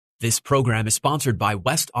This program is sponsored by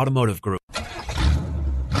West Automotive Group.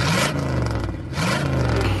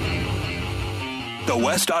 The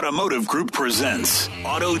West Automotive Group presents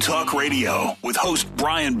Auto Talk Radio with host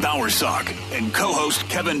Brian Bowersock and co-host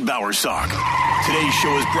Kevin Bowersock. Today's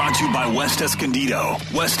show is brought to you by West Escondido,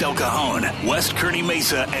 West El Cajon, West Kearny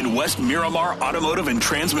Mesa, and West Miramar Automotive and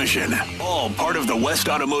Transmission. All part of the West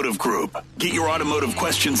Automotive Group. Get your automotive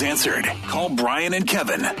questions answered. Call Brian and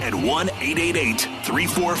Kevin at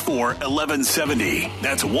 1-888-344-1170.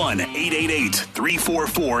 That's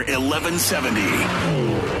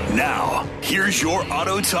 1-888-344-1170. Now, here's your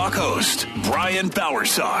Auto Talk host, Brian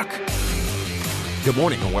Bowersock. Good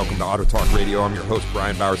morning and welcome to Auto Talk Radio. I'm your host,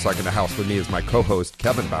 Brian Bowersock. In the house with me is my co-host,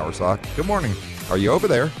 Kevin Bowersock. Good morning. Are you over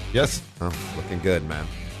there? Yes. Oh, looking good, man.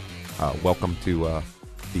 Welcome to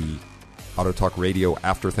the Auto Talk Radio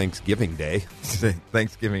after Thanksgiving Day.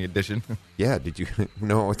 Thanksgiving edition. Yeah, did you?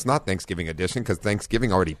 No, it's not Thanksgiving edition because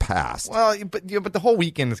Thanksgiving already passed. Well, but the whole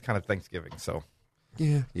weekend is kind of Thanksgiving, so.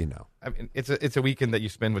 Yeah, you know. I mean, it's a weekend that you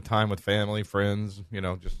spend with time with family, friends, just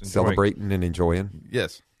enjoying. Celebrating and enjoying.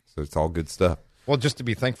 Yes. So it's all good stuff. Well, just to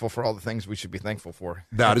be thankful for all the things we should be thankful for.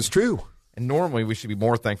 That is true. And normally we should be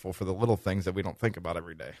more thankful for the little things that we don't think about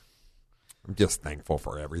every day. I'm just thankful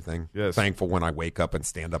for everything. Yes. Thankful when I wake up and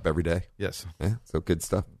stand up every day. Yes. Yeah, so good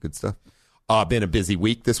stuff. Good stuff. Been a busy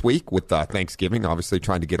week this week with Thanksgiving, obviously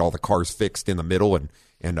trying to get all the cars fixed in the middle and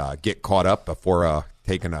get caught up before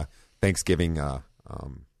taking a Thanksgiving a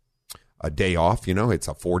day off. It's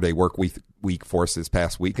a 4-day work week for us this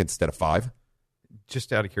past week instead of 5.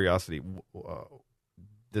 Just out of curiosity,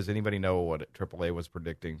 does anybody know what AAA was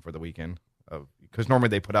predicting for the weekend? Because normally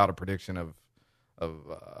they put out a prediction of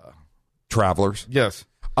travelers. Yes.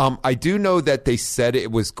 I do know that they said it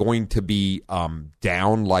was going to be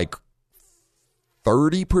down like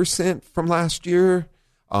 30% from last year.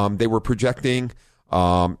 They were projecting.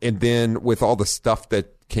 And then with all the stuff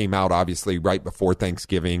that came out, obviously, right before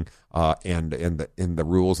Thanksgiving and the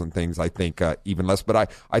rules and things, I think even less. But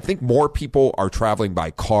I think more people are traveling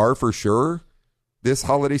by car for sure this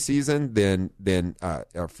holiday season than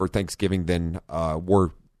for Thanksgiving than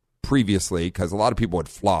were previously, because a lot of people would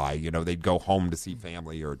fly. They'd go home to see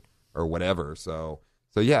family or whatever. So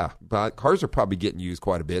yeah, but cars are probably getting used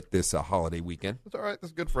quite a bit this holiday weekend. That's all right.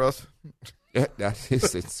 That's good for us. Yeah,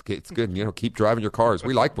 it's good. Keep driving your cars.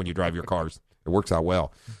 We like when you drive your cars. It works out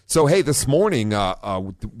well. So, hey, this morning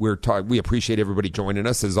we appreciate everybody joining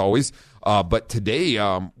us as always. But today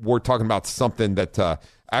we're talking about something that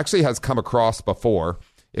actually has come across before.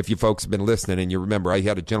 If you folks have been listening, and you remember, I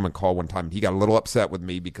had a gentleman call one time. He got a little upset with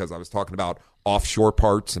me because I was talking about offshore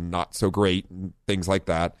parts and not so great and things like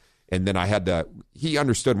that. And then he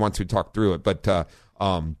understood once we talked through it. But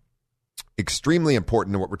extremely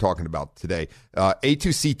important to what we're talking about today.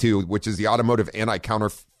 A2C2, which is the Automotive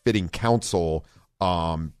Anti-Counterfeiting Council.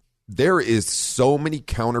 There is so many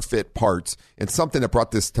counterfeit parts. And something that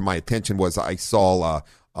brought this to my attention was I saw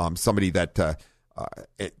somebody that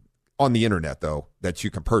on the internet, though, that you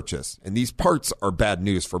can purchase. And these parts are bad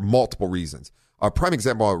news for multiple reasons. A prime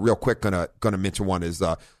example, real quick, gonna mention one is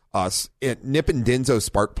Nip and Denso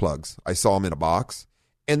spark plugs. I saw them in a box,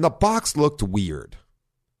 and the box looked weird.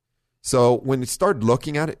 So when we started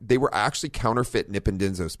looking at it, they were actually counterfeit Nip and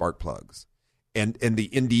Denso spark plugs. And the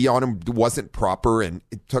ND on them wasn't proper, and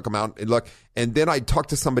it took them out and look. And then I talked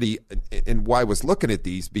to somebody, and why I was looking at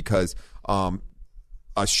these, because a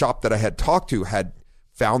shop that I had talked to had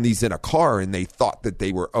found these in a car, and they thought that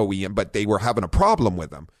they were OEM, but they were having a problem with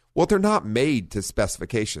them. Well, they're not made to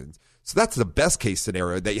specifications. So that's the best case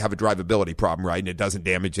scenario, that you have a drivability problem, right, and it doesn't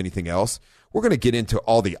damage anything else. We're going to get into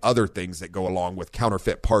all the other things that go along with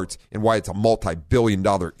counterfeit parts and why it's a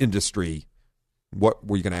multi-billion-dollar industry. What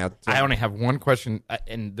were you going to add? I only have one question,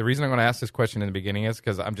 and the reason I'm going to ask this question in the beginning is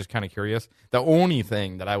because I'm just kind of curious. The only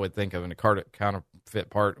thing that I would think of in a counterfeit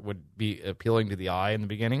part would be appealing to the eye in the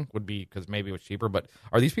beginning, would be because maybe it was cheaper. But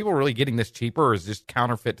are these people really getting this cheaper, or is this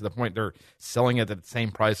counterfeit to the point they're selling it at the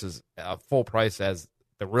same price as full price as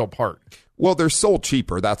the real part? Well, they're sold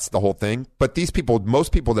cheaper. That's the whole thing. But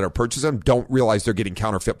most people that are purchasing them don't realize they're getting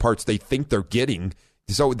counterfeit parts. They think they're getting.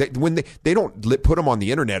 So when they don't put them on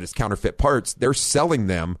the internet as counterfeit parts, they're selling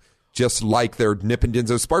them just like they're Nip and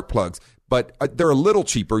Denso spark plugs. But they're a little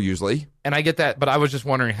cheaper usually. And I get that, but I was just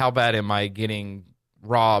wondering, how bad am I getting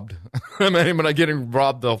robbed? Am I getting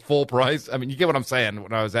robbed the full price? I mean, you get what I'm saying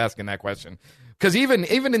when I was asking that question. Because even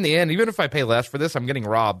in the end, even if I pay less for this, I'm getting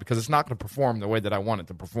robbed because it's not going to perform the way that I want it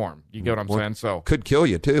to perform. You get what I'm saying? So could kill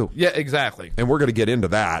you too. Yeah, exactly. And we're going to get into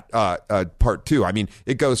that part too. I mean,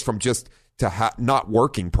 it goes from just to not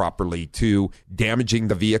working properly to damaging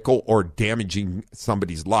the vehicle or damaging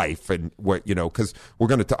somebody's life. And what, because we're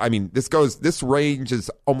going to, this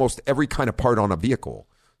ranges almost every kind of part on a vehicle.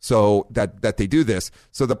 So that they do this.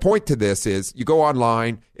 So the point to this is you go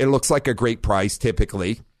online, it looks like a great price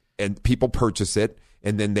typically, and people purchase it,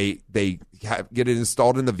 and then they get it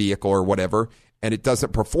installed in the vehicle or whatever, and it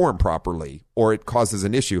doesn't perform properly or it causes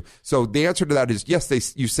an issue. So the answer to that is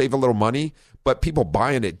yes, you save a little money, but people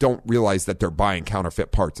buying it don't realize that they're buying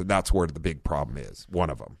counterfeit parts, and that's where the big problem is, one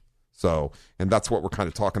of them. So, and that's what we're kind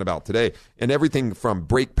of talking about today. And everything from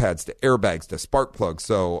brake pads to airbags to spark plugs.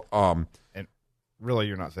 So, and really,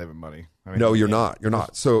 you're not saving money. No, you're not. You're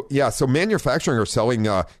not. So, so manufacturing or selling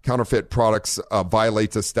counterfeit products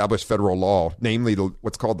violates established federal law, namely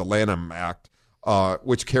what's called the Lanham Act,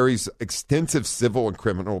 which carries extensive civil and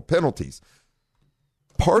criminal penalties.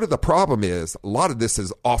 Part of the problem is a lot of this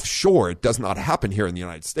is offshore. It does not happen here in the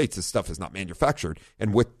United States. This stuff is not manufactured.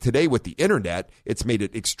 And with the internet, it's made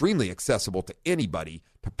it extremely accessible to anybody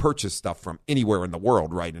to purchase stuff from anywhere in the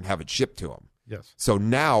world, right, and have it shipped to them. Yes. So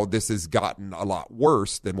now this has gotten a lot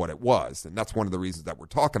worse than what it was. And that's one of the reasons that we're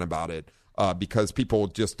talking about it, because people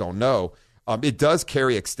just don't know. It does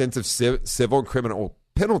carry extensive civil and criminal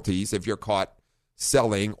penalties if you're caught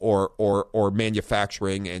selling or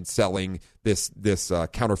manufacturing and selling this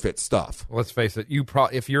counterfeit stuff. Well, let's face it.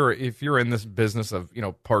 If you're in this business of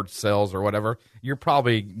parts sales or whatever, you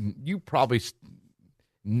probably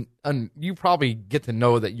get to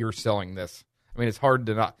know that you're selling this. I mean, it's hard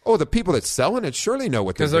to not. Oh, the people that's selling it surely know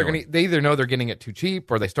what they're doing. They either know they're getting it too cheap,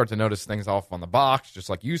 or they start to notice things off on the box, just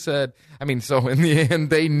like you said. I mean, so in the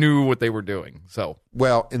end, they knew what they were doing. So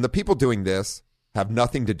well, and the people doing this have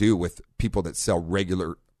nothing to do with people that sell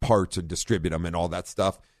regular parts and distribute them and all that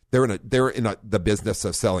stuff. They're in the business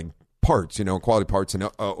of selling parts, quality parts and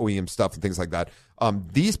OEM stuff and things like that.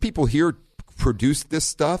 These people here produce this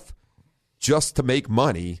stuff just to make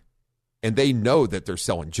money, and they know that they're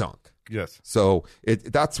selling junk. Yes. So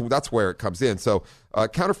that's where it comes in. So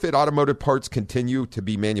counterfeit automotive parts continue to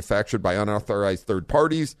be manufactured by unauthorized third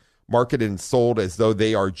parties, marketed and sold as though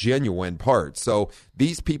they are genuine parts. So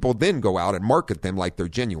these people then go out and market them like they're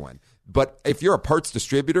genuine. But if you're a parts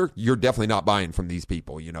distributor, you're definitely not buying from these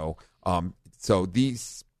people, So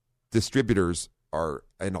these distributors are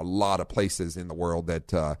in a lot of places in the world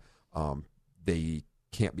that they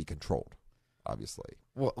can't be controlled, obviously.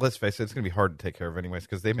 Well, let's face it, it's going to be hard to take care of anyways,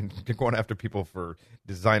 because they've been going after people for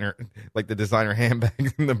designer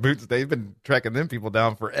handbags and the boots. They've been tracking them people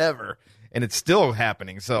down forever, and it's still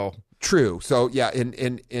happening. So true. So yeah,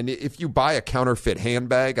 and if you buy a counterfeit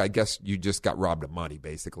handbag, I guess you just got robbed of money,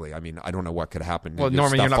 basically. I mean, I don't know what could happen. Well,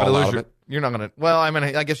 Norman, you're not going to lose you're not going to. Well, I mean,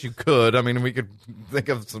 I guess you could. I mean, we could think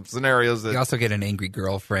of some scenarios that you also get an angry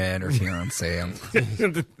girlfriend or fiance.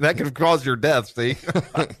 That could cause your death. See.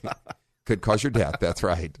 Could cause your death. That's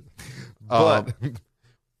right. But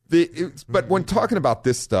but when talking about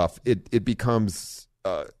this stuff, it becomes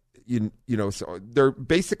so they're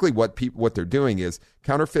basically what they're doing is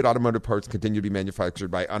counterfeit automotive parts continue to be manufactured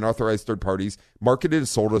by unauthorized third parties, marketed and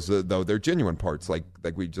sold as though they're genuine parts, like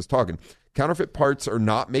we just talking. Counterfeit parts are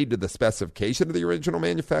not made to the specification of the original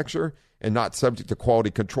manufacturer and not subject to quality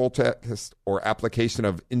control tests or application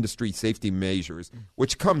of industry safety measures,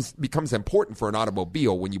 which becomes important for an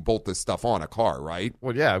automobile when you bolt this stuff on a car, right?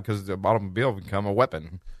 Well, yeah, because the automobile can become a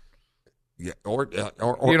weapon. Yeah, or you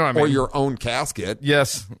know what I mean? Or your own casket.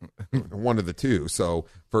 Yes. One of the two. So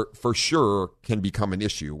for sure can become an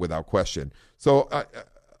issue without question. So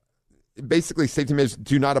basically, safety measures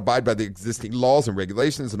do not abide by the existing laws and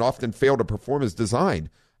regulations and often fail to perform as designed.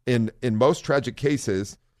 In most tragic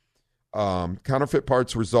cases, counterfeit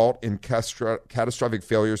parts result in catastrophic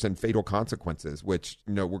failures and fatal consequences, which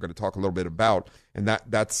we're going to talk a little bit about, and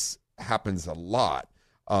that's happens a lot.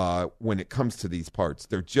 When it comes to these parts,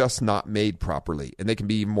 they're just not made properly, and they can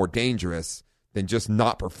be even more dangerous than just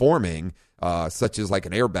not performing, such as like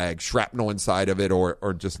an airbag, shrapnel inside of it,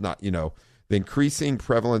 or just not, the increasing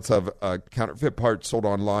prevalence of counterfeit parts sold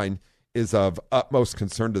online is of utmost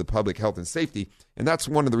concern to the public health and safety. And that's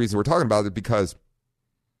one of the reasons we're talking about it, because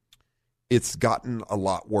it's gotten a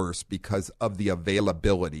lot worse because of the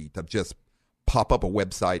availability to just pop up a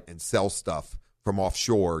website and sell stuff from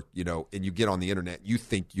offshore, and you get on the internet, you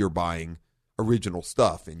think you're buying original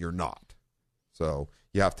stuff, and you're not. So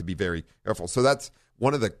you have to be very careful. So that's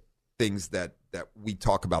one of the things that we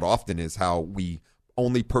talk about often is how we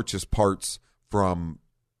only purchase parts from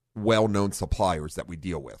well-known suppliers that we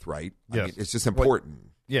deal with, right? Yes. I mean, it's just important.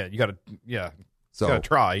 Yeah, you got to. Yeah, so you got to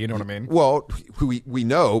try. You know what I mean? Well, we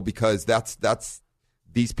know because that's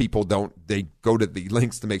these people they go to the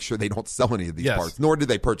links to make sure they don't sell any of these parts, nor do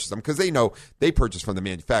they purchase them because they know they purchase from the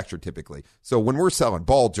manufacturer typically. So when we're selling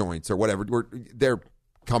ball joints or whatever, they're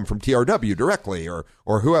come from TRW directly or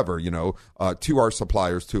whoever, to our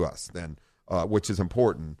suppliers, to us then, which is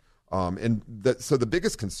important. So the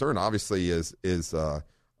biggest concern obviously is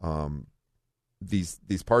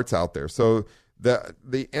these parts out there. So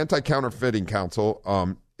the Anti-Counterfeiting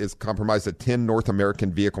Council is comprised of 10 North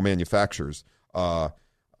American vehicle manufacturers.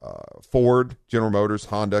 Ford, General Motors,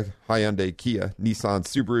 Honda, Hyundai, Kia, Nissan,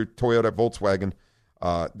 Subaru, Toyota, Volkswagen,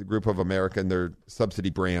 the Group of America and their subsidy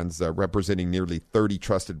brands representing nearly 30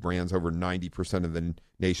 trusted brands, over 90% of the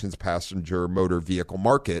nation's passenger motor vehicle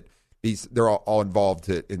market. They're all involved,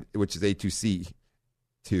 which is A2C,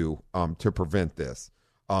 to prevent this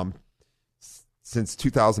since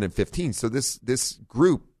 2015. So this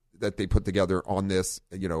group that they put together on this,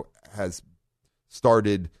 has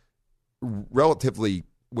started relatively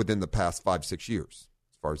within the past 5-6 years,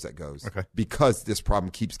 as far as that goes, because this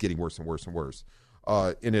problem keeps getting worse and worse and worse.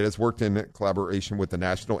 And it has worked in collaboration with the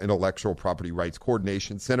National Intellectual Property Rights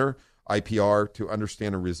Coordination Center, IPR, to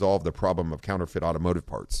understand and resolve the problem of counterfeit automotive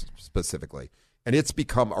parts specifically. And it's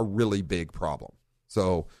become a really big problem.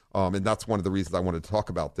 So, and that's one of the reasons I wanted to talk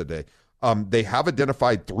about today. They have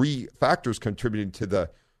identified 3 factors contributing to the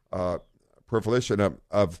proliferation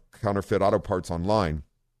of counterfeit auto parts online.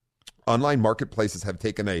 Online marketplaces have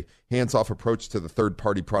taken a hands-off approach to the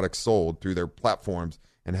third-party products sold through their platforms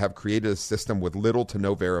and have created a system with little to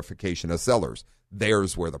no verification of sellers.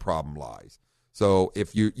 There's where the problem lies. So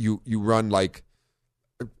if you run like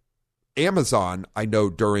Amazon, I know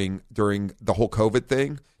during the whole COVID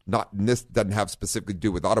thing, this doesn't have specifically to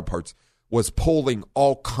do with auto parts, was pulling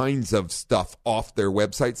all kinds of stuff off their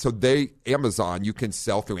website. So Amazon, you can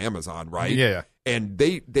sell through Amazon, right? Yeah. And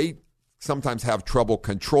they sometimes have trouble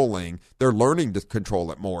controlling. They're learning to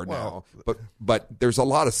control it more now. But there's a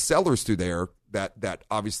lot of sellers through there that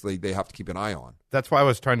obviously they have to keep an eye on. That's why I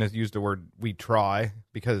was trying to use the word "we try,"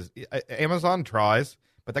 because Amazon tries,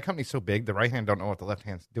 but that company's so big, the right hand don't know what the left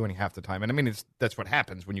hand's doing half the time. And I mean, that's what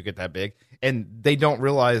happens when you get that big, and they don't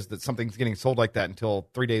realize that something's getting sold like that until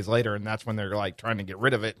 3 days later, and that's when they're like trying to get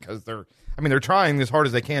rid of it because they're trying as hard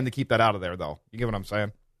as they can to keep that out of there. Though, you get what I'm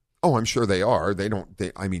saying? Oh, I'm sure they are. They don't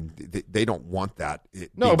want that.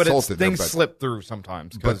 No, but things slip through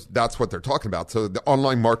sometimes. But that's what they're talking about. So the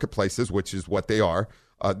online marketplaces, which is what they are,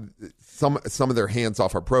 some of their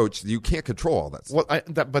hands-off approach, you can't control all that stuff.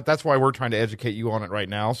 Well, but that's why we're trying to educate you on it right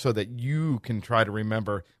now, so that you can try to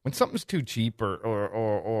remember when something's too cheap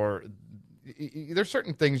or there's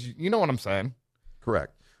certain things. You know what I'm saying?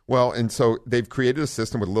 Correct. Well, and so they've created a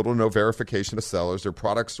system with little or no verification of sellers, their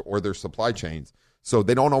products, or their supply chains. So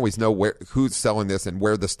they don't always know who's selling this and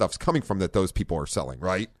where the stuff's coming from that those people are selling,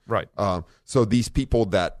 right? Right. So these people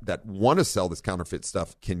that want to sell this counterfeit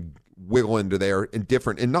stuff can wiggle into there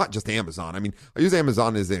and not just Amazon. I mean, I use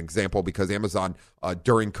Amazon as an example because Amazon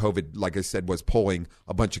during COVID, like I said, was pulling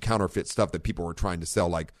a bunch of counterfeit stuff that people were trying to sell,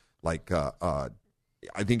 like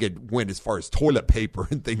I think it went as far as toilet paper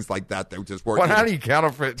and things like that. They just weren't. Well, how do you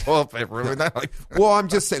counterfeit toilet paper? I mean, well, I'm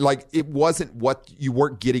just saying, like, it wasn't you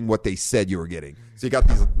weren't getting what they said you were getting. So you got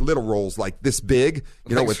these little rolls like this big,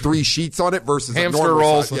 with 3 sheets on it versus hamster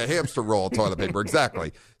rolls. Size, hamster roll of toilet paper,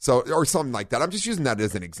 exactly. So or something like that. I'm just using that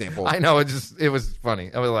as an example. I know it was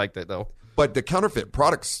funny. I really liked it though. But the counterfeit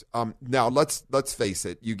products, now let's face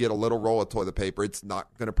it. You get a little roll of toilet paper, it's not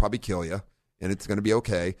going to probably kill you. And it's going to be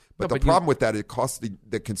okay. But the problem with that, it costs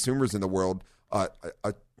the consumers in the world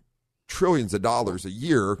trillions of dollars a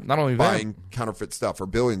year not only buying counterfeit stuff, or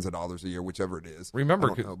billions of dollars a year, whichever it is.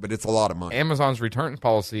 Remember, but it's a lot of money. Amazon's return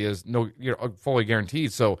policy is fully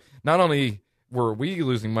guaranteed. So not only were we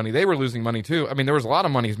losing money, they were losing money too. I mean, there was a lot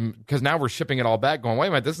of money because now we're shipping it all back going, wait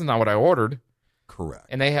a minute, this is not what I ordered. Correct.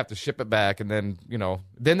 And they have to ship it back. And then,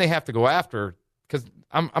 then they have to go after, because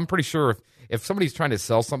I'm pretty sure if somebody's trying to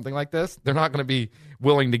sell something like this, they're not going to be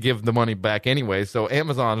willing to give the money back anyway. So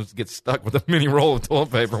Amazon gets stuck with a mini roll of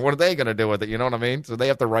toilet paper. What are they going to do with it? You know what I mean? So they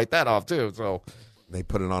have to write that off too. So they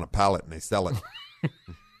put it on a pallet and they sell it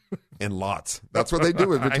in lots. That's what they do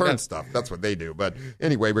with return stuff. That's what they do. But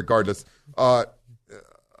anyway, regardless,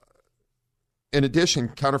 in addition,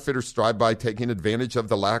 counterfeiters strive by taking advantage of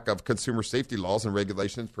the lack of consumer safety laws and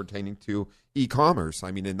regulations pertaining to e-commerce.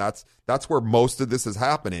 I mean, and that's where most of this is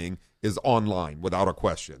happening, is online, without a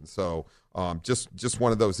question. So just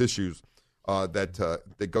one of those issues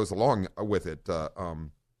that goes along with it. The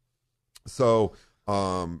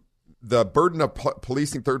burden of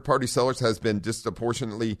policing third-party sellers has been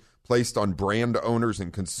disproportionately placed on brand owners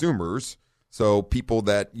and consumers. So people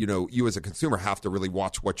that, you as a consumer have to really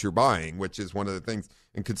watch what you're buying, which is one of the things.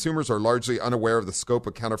 And consumers are largely unaware of the scope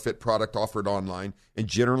of counterfeit product offered online and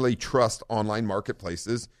generally trust online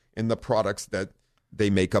marketplaces and the products that they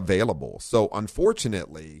make available. So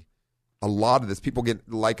unfortunately, a lot of this, people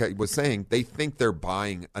get, like I was saying, they think they're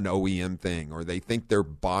buying an OEM thing or they think they're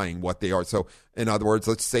buying what they are. So in other words,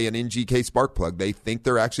 let's say an NGK spark plug, they think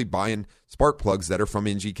they're actually buying spark plugs that are from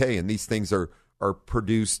NGK, and these things are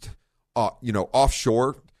produced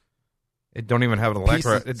offshore. It don't even have an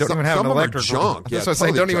electrode. It don't even have an electrode. Junk. That's what I'm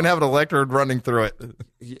saying. Don't even have an electrode running through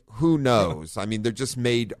it. Who knows? I mean, they're just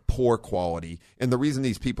made poor quality, and the reason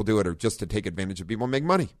these people do it are just to take advantage of people and make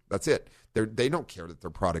money. That's it. They don't care that their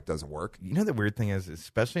product doesn't work. You know, the weird thing is,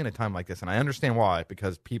 especially in a time like this, and I understand why,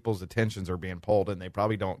 because people's attentions are being pulled, and they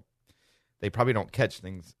probably don't catch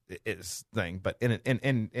things. But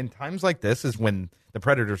in times like this is when the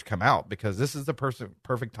predators come out, because this is the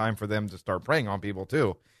perfect time for them to start preying on people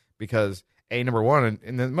too. Because number one,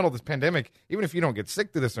 in the middle of this pandemic, even if you don't get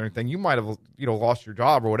sick to this or anything, you might have lost your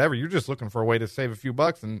job or whatever. You're just looking for a way to save a few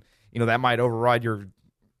bucks, and that might override your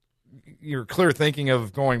clear thinking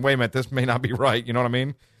of going, wait a minute, this may not be right. You know what I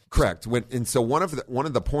mean? Correct. So one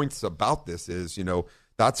of the points about this is,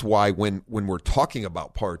 that's why when we're talking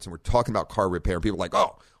about parts and we're talking about car repair, people are like,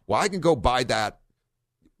 oh, well, I can go buy that.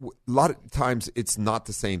 A lot of times it's not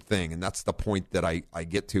the same thing, and that's the point that I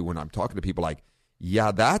get to when I'm talking to people like,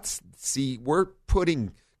 yeah, we're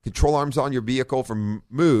putting control arms on your vehicle from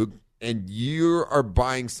Moog, and you are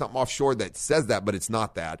buying something offshore that says that, but it's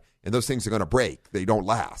not that. And those things are going to break. They don't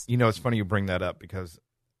last. It's funny you bring that up, because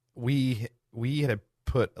we had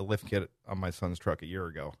put a lift kit on my son's truck a year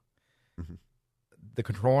ago. Mm-hmm. The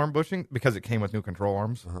control arm bushing, because it came with new control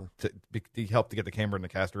arms to help to get the camber and the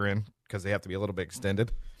caster in, because they have to be a little bit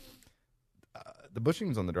extended. The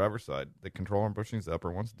bushings on the driver's side, the control arm bushings, the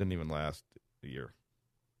upper ones, didn't even last a year.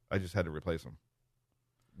 I just had to replace them.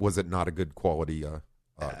 Was it not a good quality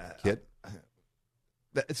kit?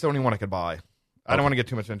 It's the only one I could buy. I don't want to get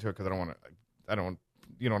too much into it because I don't,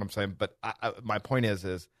 you know what I'm saying? But my point is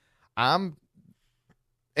and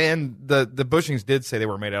the bushings did say they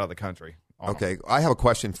were made out of the country. Okay, I have a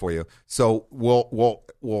question for you. So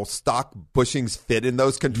will stock bushings fit in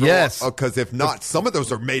those controls? Yes. Because if not, some of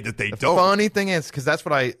those are made that they don't. Funny thing is, because that's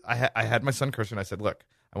what I had my son Christian. I said, look,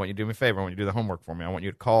 I want you to do me a favor. I want you to do the homework for me. I want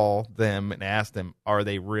you to call them and ask them, are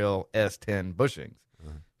they real S10 bushings?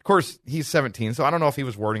 Uh-huh. Of course, he's 17, so I don't know if he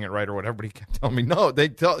was wording it right or whatever, but he kept telling me, no, he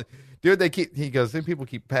goes, then people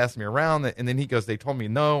keep passing me around, and then he goes, they told me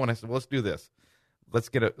no, and I said, well, let's do this. Let's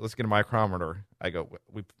get a micrometer. I go,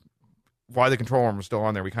 while the control arm was still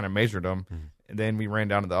on there, we kind of measured them, and then we ran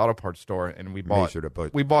down to the auto parts store and we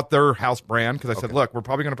bought their house brand, because I said, look, we're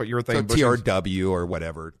probably going to put urethane bushings. TRW or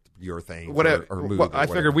whatever, urethane or Moog. I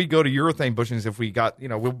figured we go to urethane bushings if we got,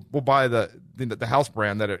 we'll buy the house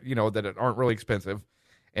brand that aren't really expensive,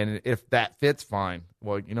 and if that fits, fine.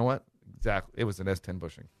 Well, you know what? Exactly, it was an S10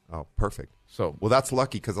 bushing. Oh, perfect. So, well, that's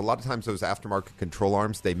lucky, because a lot of times those aftermarket control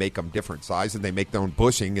arms, they make them different size and they make their own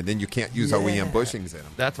bushing, and then you can't use OEM bushings in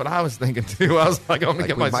them. That's what I was thinking too. I was like, I'm gonna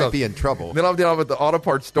get myself. Might be in trouble. Then I'm down at the auto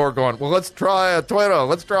parts store going, well, let's try a Toyota.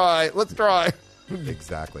 Let's try.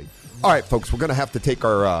 Exactly. All right, folks, we're going to have to take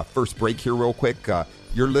our first break here real quick.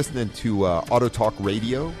 You're listening to Auto Talk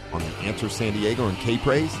Radio on The Answer San Diego and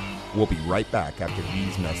K-Praise. We'll be right back after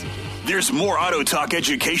these messages. There's more Auto Talk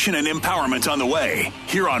education and empowerment on the way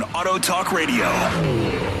here on Auto Talk Radio.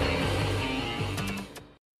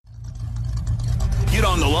 Get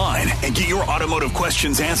on the line and get your automotive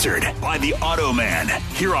questions answered by the Auto Man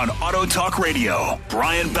here on Auto Talk Radio.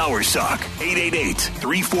 Brian Bowersock,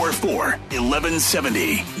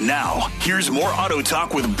 888-344-1170. Now, here's more Auto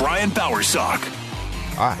Talk with Brian Bowersock.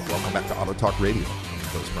 All right, welcome back to Auto Talk Radio. I'm your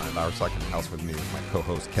host, Brian Bowersock, in the house with me is my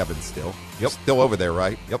co-host, Kevin Still. Yep. Still over there,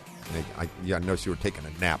 right? Yep. I noticed you were taking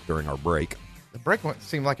a nap during our break. The break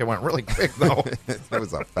seemed like it went really quick, though. It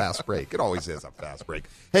was a fast break. It always is a fast break.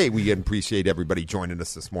 Hey, we appreciate everybody joining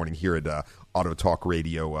us this morning here at Auto Talk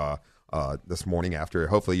Radio this morning. After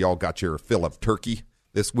hopefully y'all got your fill of turkey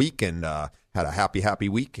this week and had a happy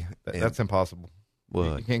week. That's impossible.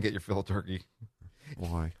 What? You can't get your fill of turkey.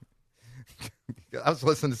 Why? I was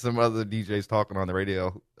listening to some other DJs talking on the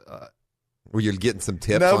radio. Were you getting some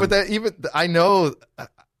tips? No, but I know.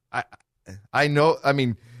 I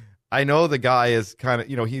mean, I know the guy is kind of,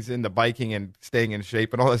 he's into biking and staying in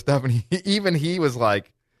shape and all that stuff. And he was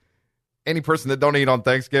like, any person that don't eat on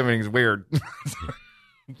Thanksgiving is weird.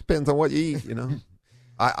 Depends on what you eat,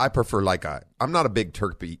 I prefer I'm not a big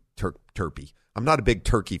turkey. I'm not a big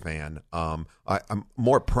turkey fan. I'm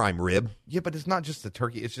more prime rib. Yeah, but it's not just the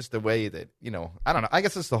turkey. It's just the way that, I don't know. I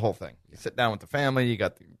guess it's the whole thing. You sit down with the family. You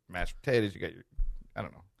got the mashed potatoes. You got your, I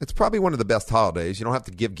don't know. It's probably one of the best holidays. You don't have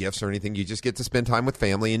to give gifts or anything. You just get to spend time with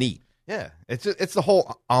family and eat. Yeah, it's the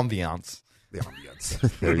whole ambiance. The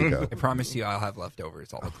ambiance. There you go. I promise you I'll have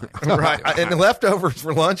leftovers all the time. Right. And the leftovers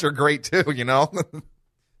for lunch are great too,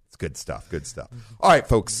 It's good stuff. Good stuff. All right,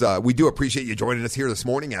 folks, we do appreciate you joining us here this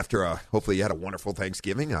morning after hopefully you had a wonderful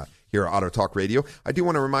Thanksgiving here at Auto Talk Radio. I do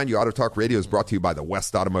want to remind you, Auto Talk Radio is brought to you by the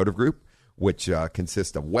West Automotive Group, which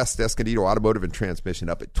consists of West Escondido Automotive and Transmission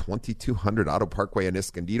up at 2200 Auto Parkway in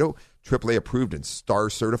Escondido, AAA approved and STAR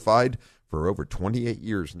certified for over 28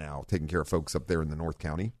 years now, taking care of folks up there in the North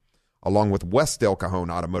County. Along with West El Cajon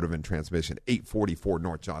Automotive and Transmission, 844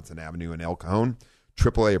 North Johnson Avenue in El Cajon,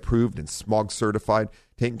 AAA approved and smog certified,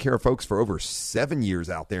 taking care of folks for over 7 years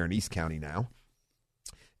out there in East County now.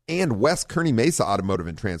 And West Kearney Mesa Automotive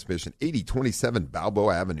and Transmission, 8027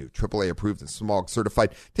 Balboa Avenue, AAA approved and smog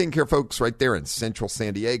certified, taking care of folks right there in Central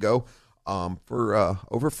San Diego for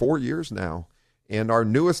over 4 years now. And our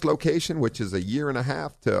newest location, which is 1.5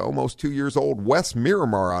 years to almost 2 years old, West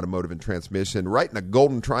Miramar Automotive and Transmission, right in the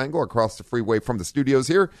Golden Triangle across the freeway from the studios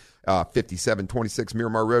here, 5726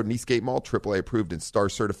 Miramar Road in Eastgate Mall, AAA approved and STAR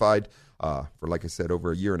certified for, like I said,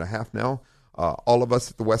 over 1.5 years now. All of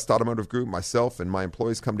us at the West Automotive Group, myself and my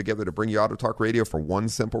employees, come together to bring you Auto Talk Radio for one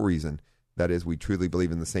simple reason. That is, we truly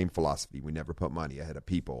believe in the same philosophy. We never put money ahead of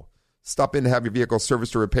people. Stop in to have your vehicle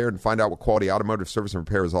serviced or repaired and find out what quality automotive service and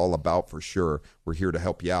repair is all about for sure. We're here to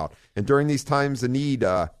help you out. And during these times of need,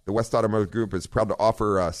 the West Automotive Group is proud to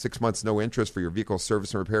offer 6 months no interest for your vehicle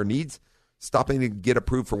service and repair needs. Stop in and get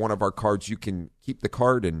approved for one of our cards. You can keep the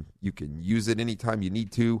card and you can use it anytime you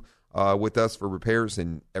need to with us for repairs.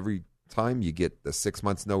 And every time you get the 6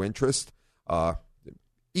 months no interest,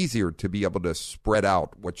 easier to be able to spread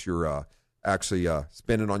out what you're actually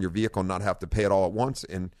spending on your vehicle and not have to pay it all at once.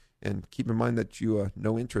 And keep in mind that you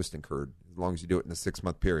no interest incurred as long as you do it in a 6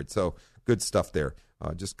 month period. So good stuff there.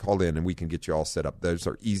 Just call in and we can get you all set up. Those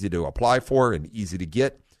are easy to apply for and easy to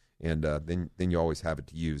get. And then you always have it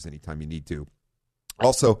to use anytime you need to.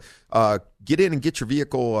 Also, get in and get your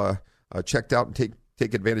vehicle checked out and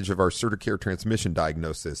take advantage of our CertiCare transmission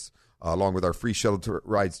diagnosis, along with our free shuttle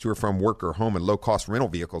rides to or from work or home and low-cost rental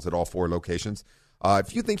vehicles at all 4 locations.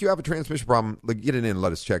 If you think you have a transmission problem, get it in and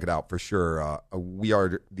let us check it out for sure. We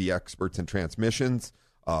are the experts in transmissions,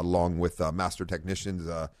 along with master technicians,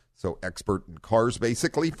 so expert in cars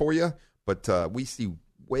basically for you. But we see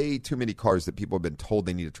way too many cars that people have been told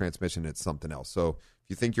they need a transmission and it's something else. So if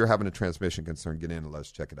you think you're having a transmission concern, get in and let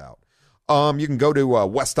us check it out. You can go to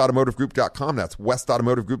westautomotivegroup.com. That's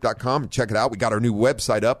westautomotivegroup.com. Check it out. We got our new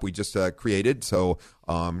website up. We just created. So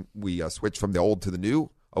we switched from the old to the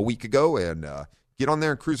new a week ago, and get on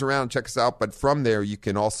there and cruise around and check us out. But from there, you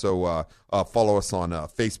can also follow us on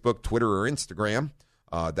Facebook, Twitter, or Instagram.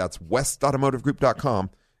 That's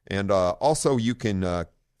westautomotivegroup.com. And also you can,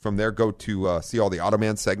 from there, go to see all the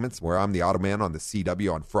Automan segments, where I'm the Automan on the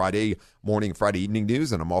CW on Friday morning, Friday evening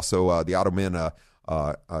news. And I'm also the Automan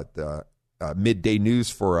at the midday news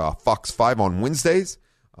for Fox 5 on Wednesdays.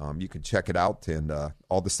 You can check it out, and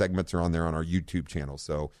all the segments are on there on our YouTube channel.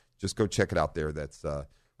 So just go check it out there. That's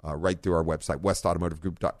right through our website,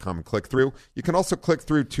 westautomotivegroup.com, and click through. You can also click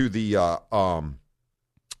through to the Auto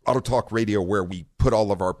Talk Radio, where we put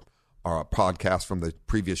all of our podcasts from the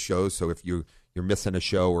previous shows. So if you're missing a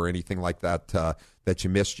show or anything like that that you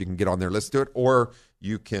missed, you can get on there, listen to it. Or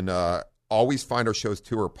you can always find our shows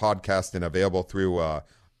too, or podcast and available through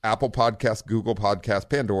Apple Podcasts, Google Podcasts,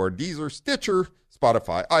 Pandora, Deezer, Stitcher,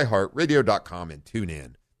 Spotify, iHeart, Radio.com, and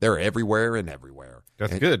TuneIn. They're everywhere and everywhere.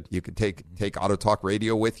 That's good. You can take Auto Talk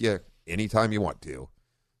Radio with you anytime you want to.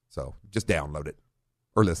 So just download it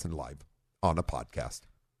or listen live on a podcast.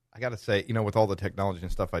 I got to say, with all the technology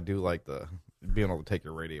and stuff, I do like being able to take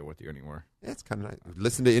your radio with you anywhere. Yeah, it's kind of nice.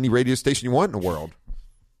 Listen to any radio station you want in the world,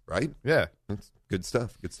 right? Yeah. That's good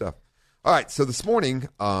stuff. Good stuff. All right, so this morning,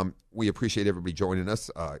 we appreciate everybody joining us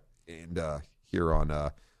and here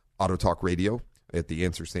on Auto Talk Radio at the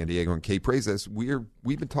Answer San Diego and K-Praise, as we've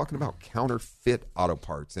been talking about counterfeit auto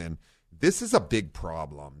parts, and this is a big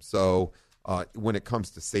problem. So when it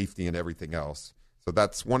comes to safety and everything else, so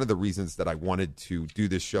that's one of the reasons that I wanted to do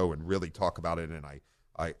this show and really talk about it. And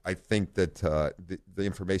I think that the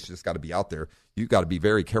information just got to be out there. You got to be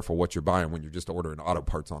very careful what you're buying when you're just ordering auto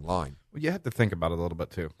parts online. Well, you have to think about it a little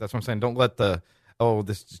bit too. That's what I'm saying. Don't let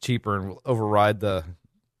this is cheaper and override I'm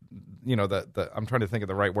trying to think of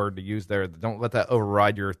the right word to use there. Don't let that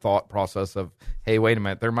override your thought process of, hey, wait a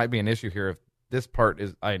minute, there might be an issue here. If this part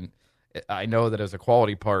I know that as a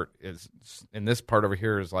quality part is in this part over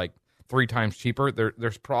here is like 3 times cheaper.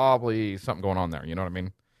 There's probably something going on there. You know what I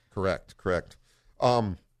mean? Correct.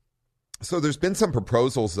 So there's been some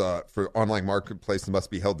proposals for online marketplaces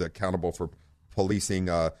must be held accountable for policing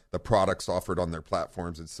the products offered on their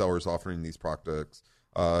platforms and sellers offering these products.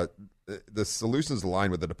 The solutions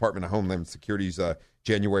align with the Department of Homeland Security's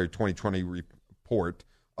January 2020 report.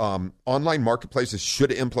 Online marketplaces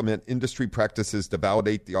should implement industry practices to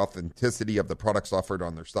validate the authenticity of the products offered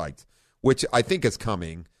on their sites, which I think is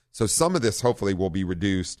coming. So some of this hopefully will be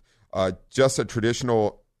reduced just as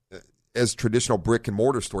traditional brick and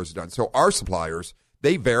mortar stores have done. So our suppliers,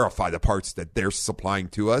 they verify the parts that they're supplying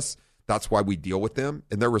to us. That's why we deal with them,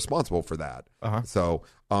 and they're responsible for that. So,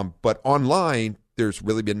 but online, there's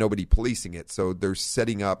really been nobody policing it. So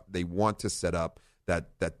they want to set up that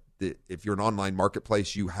if you're an online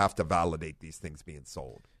marketplace, you have to validate these things being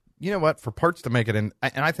sold. You know what? For parts to make it in,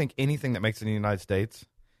 and I think anything that makes it in the United States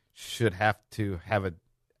should have to have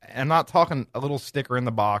I'm not talking a little sticker in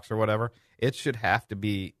the box or whatever. It should have to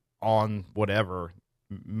be on whatever,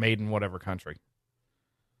 made in whatever country.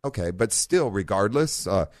 Okay, but still, regardless,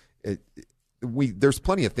 there's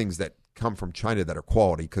plenty of things that come from China that are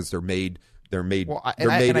quality because they're made. Well, I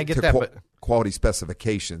get that, but quality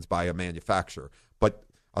specifications by a manufacturer. But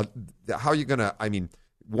how are you going to? I mean,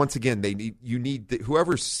 once again, you need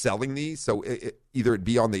whoever's selling these. So either it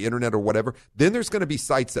be on the internet or whatever. Then there's going to be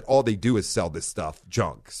sites that all they do is sell this stuff,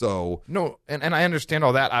 junk. So no, and I understand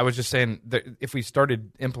all that. I was just saying that if we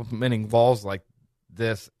started implementing laws like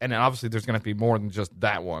this, and obviously there's going to be more than just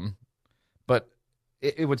that one, but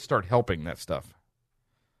it would start helping that stuff.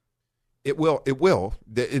 It will,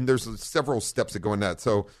 and there's several steps that go in that.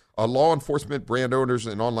 So, law enforcement, brand owners,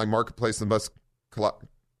 and online marketplaces must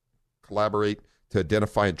collaborate to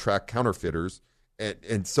identify and track counterfeiters,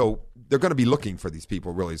 and so they're going to be looking for these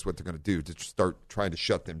people. Really, is what they're going to do to start trying to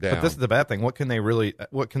shut them down. But this is the bad thing. What can they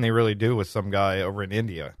really do with some guy over in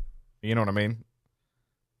India? You know what I mean?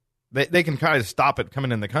 They can kind of stop it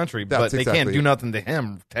coming in the country, but they can't do nothing to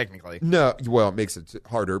him technically. No, well, it makes it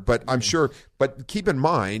harder. But I'm sure. But keep in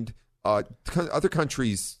mind. Other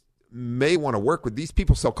countries may want to work with these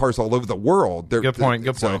people. Sell cars all over the world. Good point.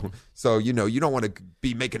 So you don't want to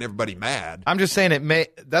be making everybody mad. I'm just saying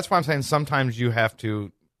that's why I'm saying sometimes you have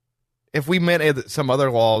to. If we met some other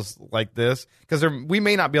laws like this, because we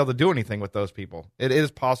may not be able to do anything with those people. It is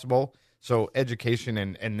possible. So education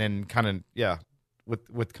and then kind of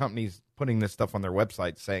with companies putting this stuff on their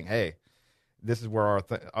website saying, hey, this is where our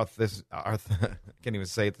I can't even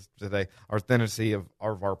say it today. Authenticity of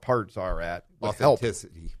our parts are at.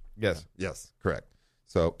 Authenticity. Help. Yes, correct.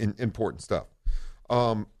 So important stuff.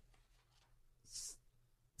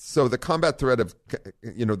 So the combat threat of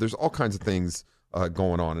there's all kinds of things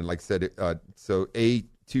going on, and like I said, so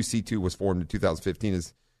A2C2 was formed in 2015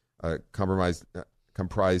 is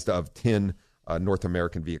comprised of 10 North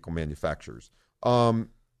American vehicle manufacturers.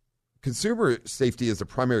 Consumer safety is a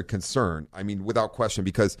primary concern, I mean, without question,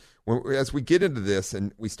 because as we get into this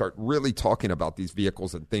and we start really talking about these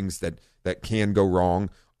vehicles and things that can go wrong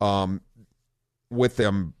with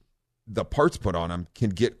them, the parts put on them can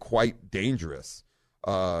get quite dangerous.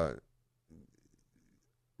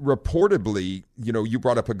 Reportedly, you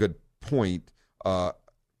brought up a good point.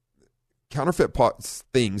 Counterfeit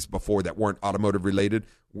things before that weren't automotive related,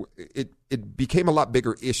 it became a lot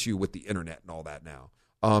bigger issue with the internet and all that now.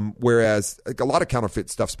 Whereas a lot of counterfeit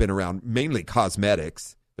stuff's been around, mainly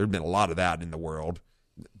cosmetics. There's been a lot of that in the world,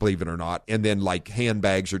 believe it or not. And then like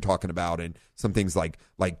handbags you're talking about, and some things like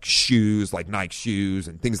shoes, like Nike shoes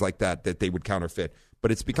and things like that they would counterfeit.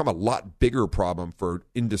 But it's become a lot bigger problem for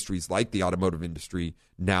industries like the automotive industry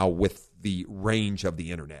now with the range of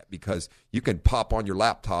the internet, because you can pop on your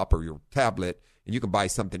laptop or your tablet and you can buy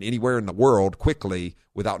something anywhere in the world quickly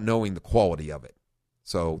without knowing the quality of it.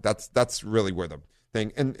 So that's really where the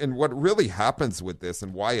thing, and what really happens with this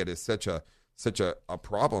and why it is such a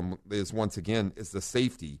problem is, once again, is the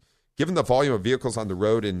safety. Given the volume of vehicles on the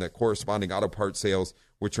road and the corresponding auto part sales,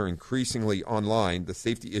 which are increasingly online, the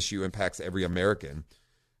safety issue impacts every American.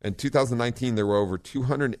 In 2019, there were over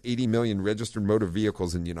 280 million registered motor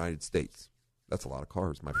vehicles in the United States. That's a lot of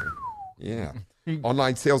cars, my friend. Yeah.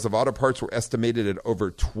 Online sales of auto parts were estimated at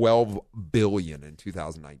over $12 billion in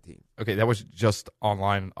 2019. Okay, that was just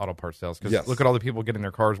online auto parts sales. Because yes. Look at all the people getting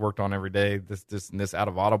their cars worked on every day. This out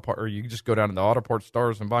of auto part, or you can just go down to the auto parts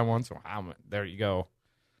stores and buy one. So there you go.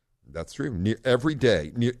 That's true. Every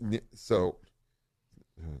day. So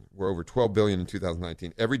we're over $12 billion in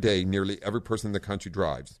 2019. Every day, nearly every person in the country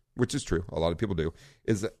drives, which is true. A lot of people do.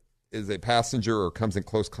 Is a passenger or comes in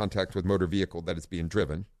close contact with motor vehicle that is being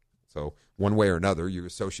driven. So one way or another, you're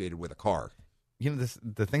associated with a car.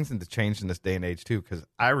 The things that changed in this day and age too, because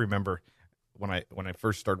I remember when I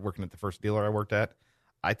first started working at the first dealer I worked at,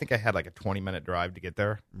 I think I had like a 20-minute drive to get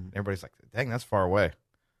there. Everybody's like, dang, that's far away.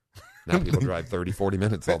 Now people drive 30, 40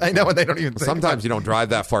 minutes. All the I know, time. and they don't even think Sometimes you don't drive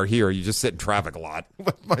that far here. You just sit in traffic a lot.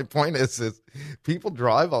 But my point is people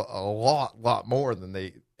drive a lot more than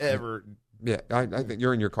they ever. Yeah, I think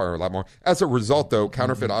you're in your car a lot more. As a result, though,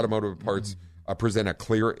 counterfeit automotive parts present a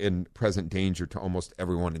clear and present danger to almost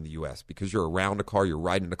everyone in the U.S. because you're around a car, you're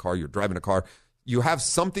riding a car, you're driving a car. You have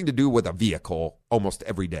something to do with a vehicle almost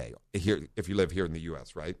every day here if you live here in the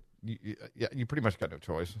U.S., right? You pretty much got no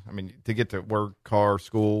choice. I mean, to get to work, car,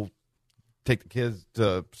 school, take the kids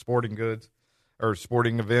to sporting goods or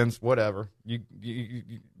sporting events, whatever. You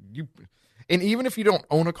and even if you don't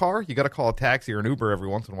own a car, you got to call a taxi or an Uber every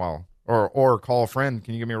once in a while, or call a friend.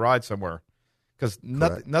 Can you give me a ride somewhere? Because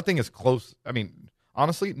nothing is close. I mean,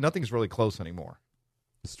 honestly, nothing's really close anymore.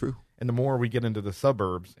 It's true. And the more we get into the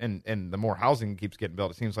suburbs and the more housing keeps getting built,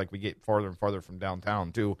 it seems like we get farther and farther from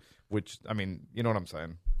downtown too, which, I mean, you know what I'm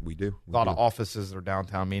saying? We do. A lot of offices are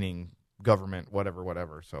downtown, meaning government,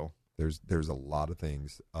 whatever. So there's a lot of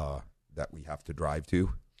things that we have to drive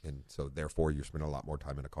to, and so therefore you're spending a lot more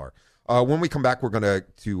time in a car. When we come back, we're going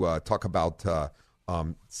to talk about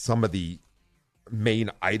some of the main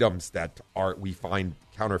items that we find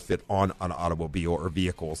counterfeit on an automobile or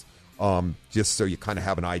vehicles, just so you kind of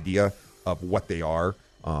have an idea of what they are.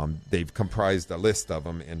 They've comprised a list of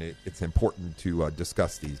them, and it's important to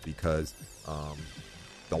discuss these because a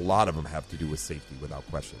lot of them have to do with safety without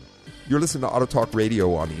question. You're listening to Auto Talk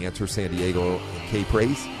Radio on The Answer San Diego and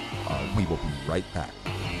K-Praise. We will be right back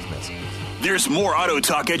with these messages. There's more Auto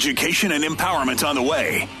Talk education and empowerment on the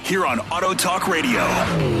way here on Auto Talk Radio.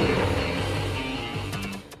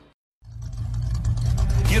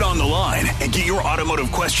 Get on the line and get your automotive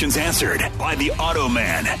questions answered by the Auto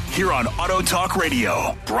Man here on Auto Talk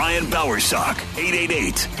Radio. Brian Bowersock,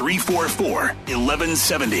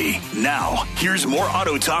 888-344-1170. Now, here's more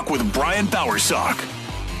Auto Talk with Brian Bowersock.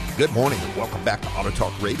 Good morning and welcome back to Auto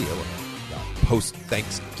Talk Radio,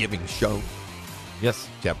 post-Thanksgiving show. yes.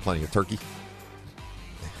 Did you have plenty of turkey?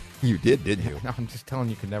 You did, didn't you? No, I'm just telling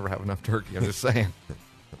you can never have enough turkey. I'm just saying.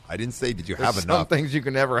 I didn't say did you There's have enough. some things you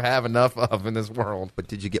can never have enough of in this world. But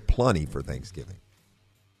did you get plenty for Thanksgiving?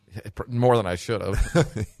 More than I should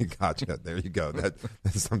have. Gotcha. There you go.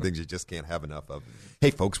 That's some things you just can't have enough of.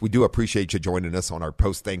 Hey, folks, we do appreciate you joining us on our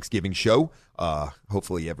post-Thanksgiving show.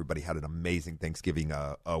 Hopefully everybody had an amazing Thanksgiving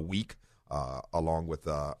week along with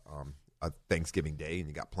a Thanksgiving Day, and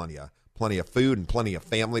you got plenty of food and plenty of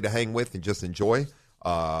family to hang with and just enjoy.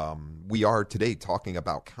 We are today talking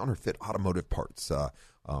about counterfeit automotive parts.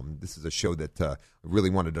 This is a show that I really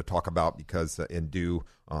wanted to talk about because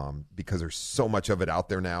there's so much of it out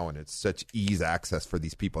there now, and it's such easy access for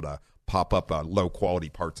these people to pop up low quality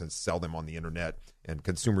parts and sell them on the internet, and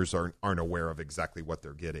consumers aren't aware of exactly what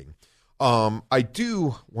they're getting. I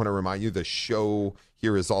do want to remind you the show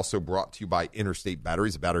here is also brought to you by Interstate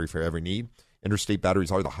Batteries, a battery for every need. Interstate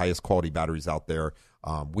Batteries are the highest quality batteries out there.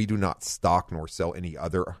 We do not stock nor sell any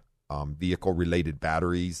other vehicle-related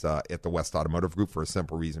batteries at the West Automotive Group for a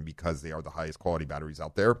simple reason, because they are the highest quality batteries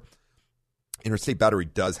out there. Interstate Battery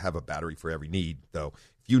does have a battery for every need, though.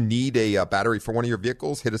 If you need a battery for one of your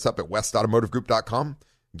vehicles, hit us up at westautomotivegroup.com.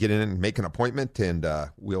 Get in and make an appointment, and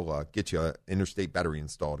we'll get you an Interstate Battery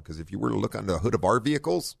installed. Because if you were to look under the hood of our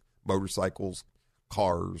vehicles, motorcycles,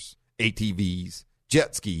 cars, ATVs,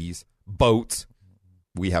 jet skis, boats,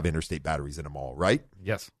 we have Interstate Batteries in them all, right?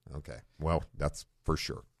 Yes. Okay. Well, that's for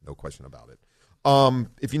sure. No question about it.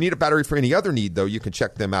 If you need a battery for any other need, though, you can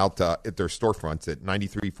check them out at their storefronts at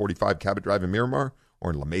 9345 Cabot Drive in Miramar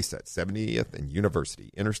or in La Mesa at 70th and University.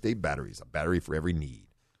 Interstate Batteries, a battery for every need.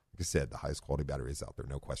 Like I said, the highest quality batteries out there,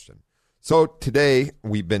 no question. So today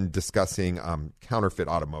we've been discussing counterfeit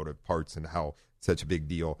automotive parts and how it's such a big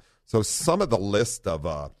deal. So some of the list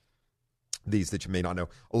of these that you may not know,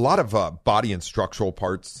 a lot of body and structural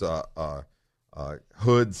parts,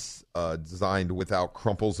 hoods designed without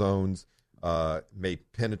crumple zones may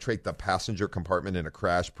penetrate the passenger compartment in a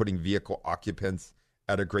crash, putting vehicle occupants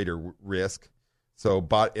at a greater risk. So,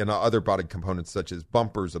 and other body components such as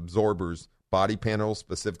bumpers, absorbers, body panels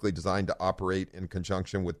specifically designed to operate in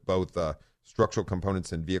conjunction with both structural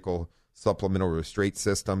components and vehicle supplemental restraint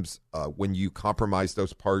systems. When you compromise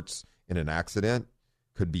those parts in an accident,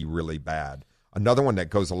 could be really bad. Another one that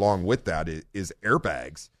goes along with that is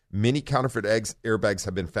airbags. Many counterfeit airbags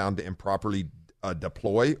have been found to improperly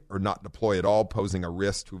deploy or not deploy at all, posing a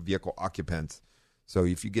risk to vehicle occupants. So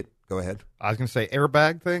if you go ahead. I was going to say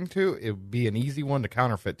airbag thing too. It would be an easy one to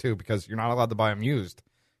counterfeit too, because you're not allowed to buy them used.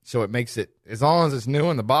 So it makes it, as long as it's new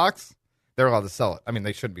in the box, they're allowed to sell it. I mean,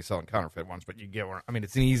 they shouldn't be selling counterfeit ones, but you get where, I mean,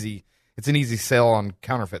 it's an easy sale on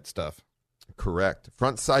counterfeit stuff. Correct.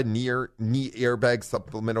 Front side knee airbag,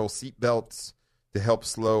 supplemental seat belts to help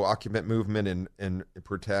slow occupant movement and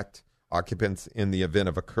protect occupants in the event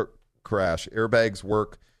of a crash. Airbags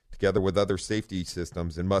work together with other safety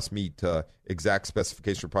systems and must meet exact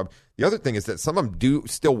specification. The other thing is that some of them do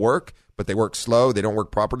still work, but they work slow, they don't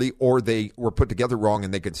work properly, or they were put together wrong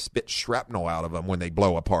and they could spit shrapnel out of them when they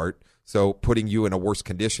blow apart, so putting you in a worse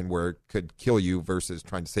condition where it could kill you versus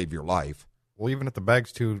trying to save your life. Well, even if the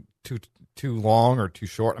bag's too long or too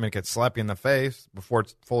short, I mean, it could slap you in the face before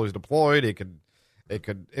it's fully deployed. It could,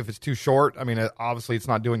 if it's too short, I mean, obviously it's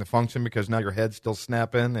not doing the function because now your head's still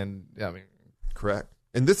snapping, and I mean, correct.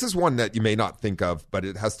 And this is one that you may not think of, but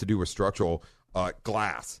it has to do with structural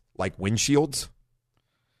glass, like windshields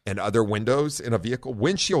and other windows in a vehicle.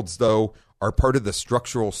 Windshields, though, are part of the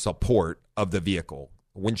structural support of the vehicle.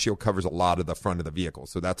 Windshield covers a lot of the front of the vehicle,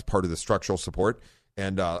 so that's part of the structural support.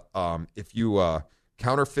 And if you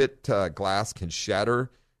counterfeit glass can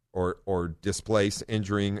shatter or displace,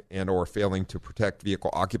 injuring and or failing to protect vehicle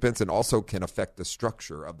occupants, and also can affect the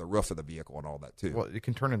structure of the roof of the vehicle and all that too. Well, it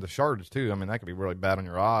can turn into shards too. I mean, that could be really bad on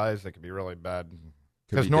your eyes. That could be really bad.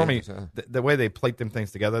 Because normally the way they plate them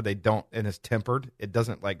things together, they don't, and it's tempered. It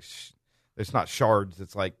doesn't like, it's not shards.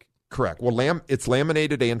 It's like. Correct. Well, it's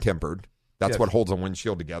laminated and tempered. That's what holds a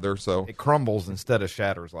windshield together. So it crumbles instead of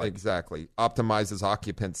shatters. Like exactly. Optimizes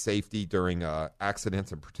occupant safety during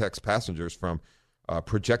accidents and protects passengers from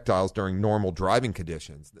projectiles during normal driving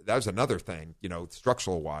conditions. That's another thing,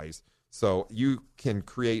 structural wise. So you can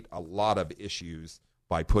create a lot of issues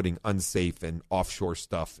by putting unsafe and offshore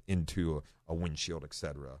stuff into a windshield,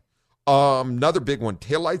 etc. Another big one,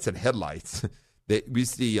 taillights and headlights. We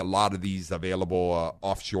see a lot of these available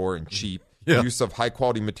offshore and cheap. Yeah. Use of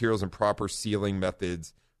high-quality materials and proper sealing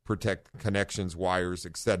methods protect connections, wires,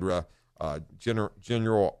 etc. Genuine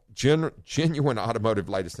automotive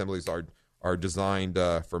light assemblies are designed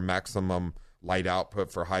for maximum light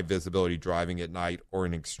output for high-visibility driving at night or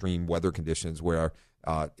in extreme weather conditions where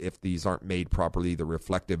if these aren't made properly, the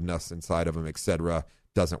reflectiveness inside of them, etc.,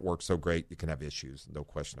 doesn't work so great. You can have issues, no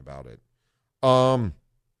question about it.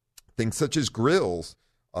 Things such as grills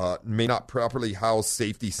may not properly house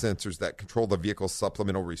safety sensors that control the vehicle's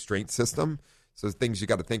supplemental restraint system. So things you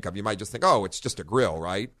got to think of. You might just think, oh, it's just a grill,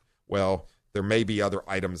 right? Well, there may be other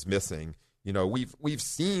items missing. We've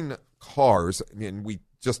seen cars, and we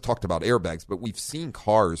just talked about airbags, but we've seen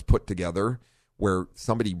cars put together where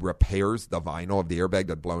somebody repairs the vinyl of the airbag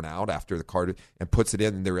that had blown out after the car and puts it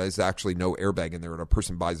in, and there is actually no airbag in there, and a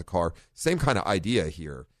person buys a car. Same kind of idea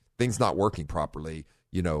here. Things not working properly.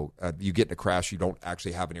 You get in a crash, you don't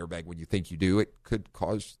actually have an airbag when you think you do. It could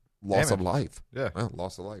cause loss of life. Yeah. Well,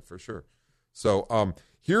 loss of life for sure. So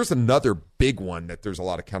here's another big one that there's a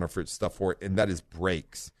lot of counterfeit stuff for, and that is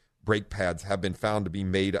brakes. Brake pads have been found to be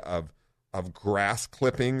made of grass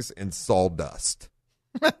clippings and sawdust.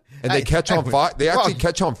 And they catch on fire. They actually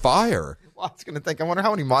catch on fire. Well, I was going to think, I wonder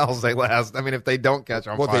how many miles they last. I mean, if they don't catch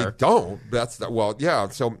on fire. Well, they don't. Yeah.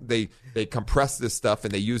 So they compress this stuff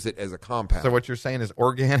and they use it as a compound. So what you're saying is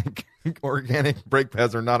organic brake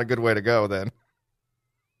pads are not a good way to go then.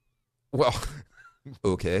 Well,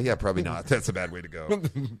 okay. Yeah, probably not. That's a bad way to go.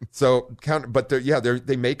 So,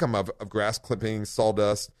 they make them of grass clippings,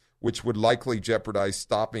 sawdust, which would likely jeopardize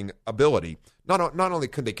stopping ability. Not only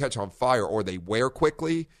could they catch on fire or they wear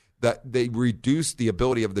quickly, that they reduce the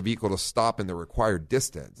ability of the vehicle to stop in the required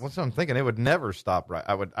distance. That's what I'm thinking. It would never stop. Right?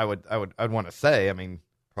 I'd want to say. I mean,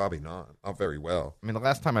 probably not. Not very well. I mean, the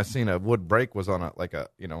last time I seen a wood brake was on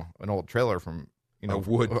an old trailer from a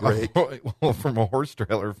wood brake. Well, from a horse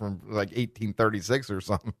trailer from like 1836 or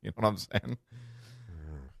something. You know what I'm saying?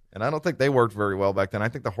 And I don't think they worked very well back then. I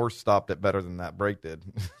think the horse stopped it better than that brake did.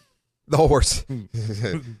 The horse.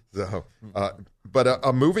 But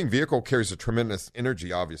a moving vehicle carries a tremendous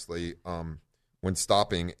energy, obviously, when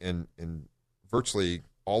stopping, and virtually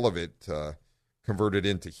all of it converted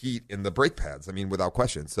into heat in the brake pads. I mean, without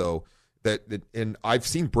question. So and I've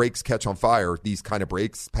seen brakes catch on fire. These kind of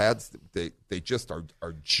brakes pads, they just are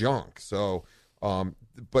junk. So,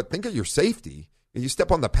 but think of your safety. You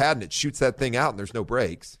step on the pad and it shoots that thing out, and there's no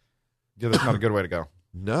brakes. Yeah, that's not a good way to go.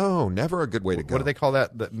 No, never a good way to go. What do they call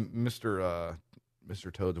that? Mr.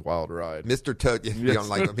 Toad's Wild Ride. Mr. Toad,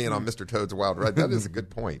 like being on Mr. Toad's Wild Ride. That is a good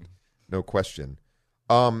point. No question.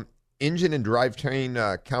 Engine and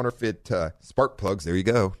drivetrain counterfeit spark plugs. There you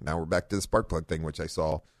go. Now we're back to the spark plug thing, which I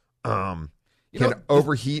saw.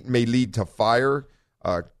 Overheat may lead to fire.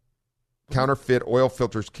 Counterfeit oil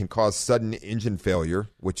filters can cause sudden engine failure,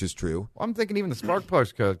 which is true. Well, I'm thinking even the spark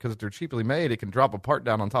plugs could, because they're cheaply made. It can drop a part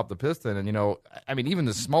down on top of the piston, and even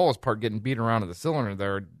the smallest part getting beat around in the cylinder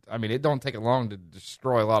there. It don't take it long to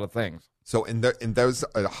destroy a lot of things. So in those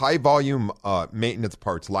high volume maintenance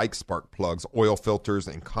parts like spark plugs, oil filters,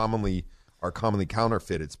 and commonly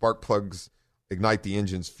counterfeited. Spark plugs ignite the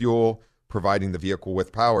engine's fuel, providing the vehicle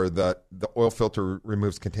with power. The oil filter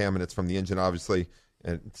removes contaminants from the engine, obviously.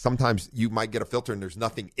 And sometimes you might get a filter and there's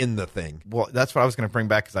nothing in the thing. Well, that's what I was going to bring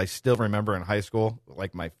back, because I still remember in high school,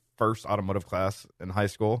 like my first automotive class in high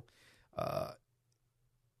school, I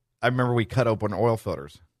remember we cut open oil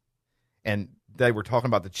filters, and they were talking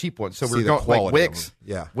about the cheap ones. So we were going like Wix.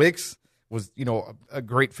 Yeah, Wix was a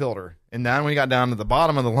great filter, and then we got down to the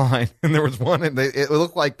bottom of the line, and there was one, and it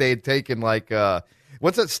looked like they had taken like.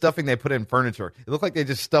 What's that stuffing they put in furniture? It looked like they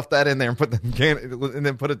just stuffed that in there and put and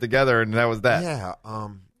then put it together, and that was that. Yeah.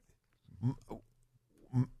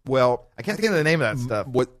 Well, I can't think of the name of that stuff.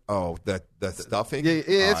 What? Oh, the stuffing. Yeah,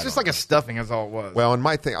 it's just like a stuffing. That's all it was. Well, in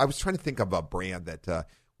my thing, I was trying to think of a brand that.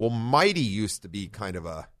 Mighty used to be kind of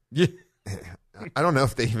a. Yeah. I don't know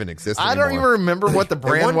if they even exist I anymore. don't even remember what the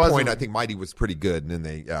brand was. At one point, I think Mighty was pretty good, and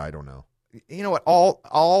then I don't know. You know what?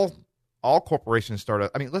 All corporations started.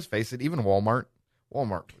 I mean, let's face it. Even Walmart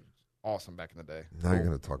was awesome back in the day. Now you're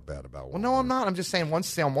going to talk bad about Walmart. Well, no, I'm not. I'm just saying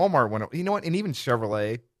once Walmart went, and even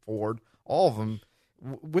Chevrolet, Ford, all of them,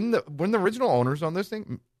 when the original owners on this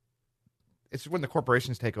thing, it's when the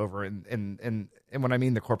corporations take over, and when I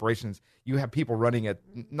mean the corporations, you have people running it,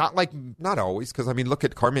 not always, because look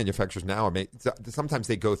at car manufacturers now. Sometimes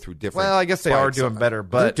they go through different. Well, I guess they are doing better,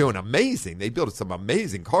 but they're doing amazing. They build some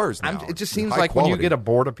amazing cars now. It just seems like when you get a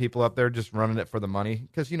board of people up there just running it for the money,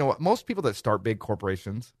 because you know what, most people that start big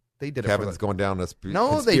corporations, they did it. Kevin's going down a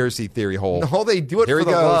conspiracy theory hole. No, they do it for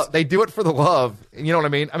the love. They do it for the love. You know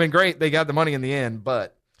what I mean? Great, they got the money in the end,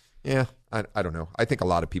 but yeah. I don't know. I think a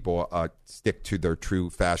lot of people stick to their true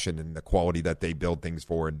fashion and the quality that they build things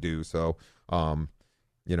for and do. So,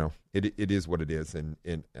 it is what it is. And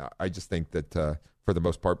I just think that for the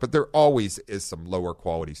most part, but there always is some lower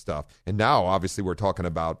quality stuff. And now, obviously, we're talking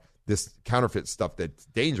about this counterfeit stuff that's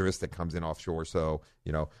dangerous that comes in offshore. So,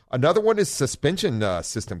 another one is suspension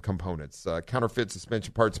system components. Counterfeit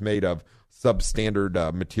suspension parts made of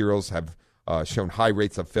substandard materials have shown high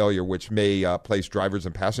rates of failure, which may place drivers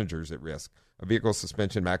and passengers at risk. A vehicle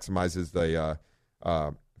suspension maximizes the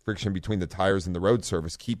friction between the tires and the road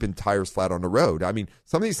surface, keeping tires flat on the road.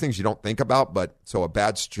 Some of these things you don't think about, but so a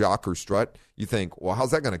bad shock or strut, you think, well,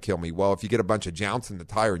 how's that going to kill me? Well, if you get a bunch of jounce in the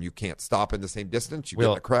tire and you can't stop in the same distance, you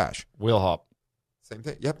get in a crash. Wheel hop. Same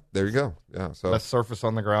thing. Yep, there you go. Yeah, so less surface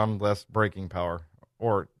on the ground, less braking power,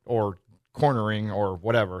 or cornering or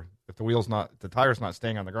whatever. If the tire's not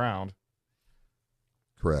staying on the ground.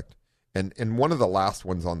 Correct. And one of the last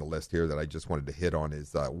ones on the list here that I just wanted to hit on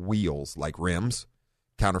is wheels, like rims,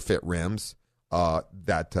 counterfeit rims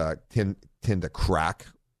that tend to crack,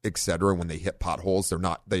 etc. When they hit potholes. They're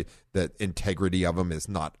not the integrity of them is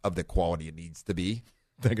not of the quality it needs to be.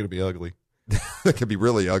 They're going to be ugly. They can be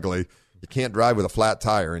really ugly. You can't drive with a flat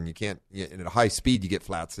tire, and and at a high speed you get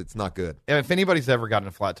flats. It's not good. And if anybody's ever gotten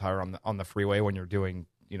a flat tire on the freeway when you're doing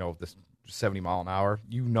this 70 mile an hour,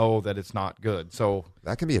 that it's not good. So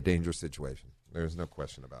that can be a dangerous situation. There's no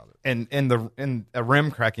question about it. And a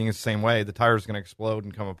rim cracking is the same way. The tire is going to explode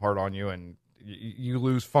and come apart on you, and you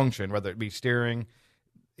lose function, whether it be steering.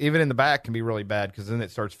 Even in the back can be really bad, because then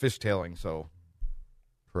it starts fishtailing. So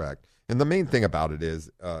correct. And the main thing about it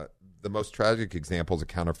is the most tragic examples of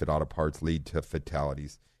counterfeit auto parts lead to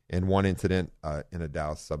fatalities. In one incident in a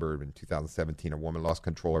Dallas suburb in 2017, a woman lost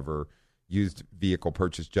control of her used vehicle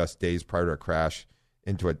purchased just days prior to a crash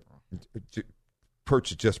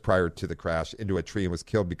just prior to the crash into a tree, and was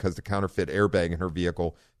killed because the counterfeit airbag in her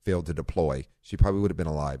vehicle failed to deploy. She probably would have been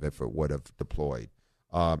alive if it would have deployed.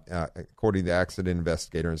 According to the accident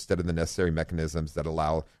investigator, instead of the necessary mechanisms that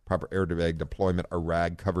allow proper airbag deployment, a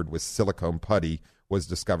rag covered with silicone putty was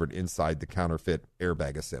discovered inside the counterfeit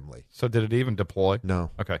airbag assembly. So did it even deploy?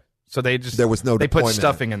 No. Okay. So there was no they deployment. Put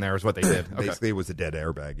stuffing in there is what they did. Okay. Basically, it was a dead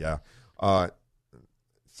airbag, yeah.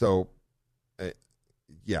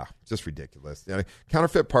 Yeah, just ridiculous.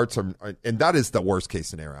 Counterfeit parts are, and that is the worst case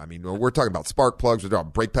scenario. We're talking about spark plugs, we're talking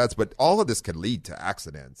about brake pads, but all of this could lead to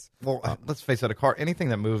accidents. Well, let's face it, anything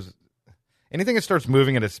that starts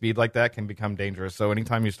moving at a speed like that can become dangerous. So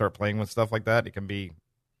anytime you start playing with stuff like that, it can be,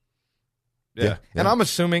 yeah. And I'm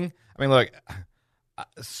assuming, look,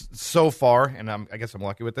 so far, and I guess I'm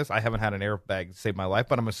lucky with this, I haven't had an airbag save my life,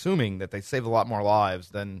 but I'm assuming that they save a lot more lives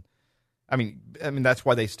than. That's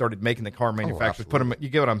why they started making the car manufacturers put them. You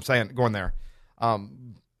get what I'm saying? Going there.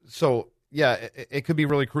 So it could be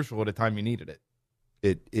really crucial at a time you needed it.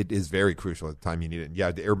 It is very crucial at the time you need it. And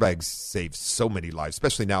yeah, the airbags save so many lives,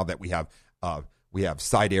 especially now that we have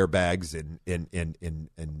side airbags and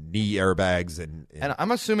knee airbags and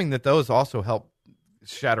I'm assuming that those also help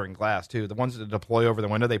shattering glass too. The ones that deploy over the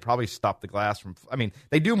window, they probably stop the glass from. I mean,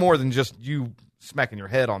 they do more than just you smacking your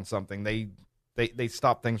head on something. They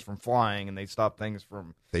stop things from flying, and they stop things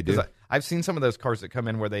from. They do. I've seen some of those cars that come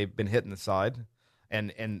in where they've been hit in the side,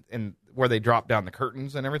 and where they drop down the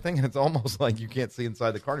curtains and everything, and it's almost like you can't see inside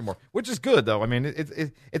the car anymore, which is good though. I mean, it's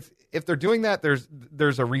if they're doing that,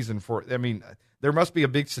 there's a reason for it. I mean, there must be a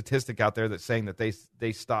big statistic out there that's saying that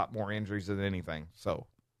they stop more injuries than anything. So,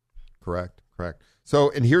 correct.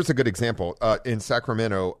 So, and here's a good example. In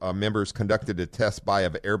Sacramento, members conducted a test buy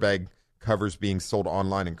of airbag covers being sold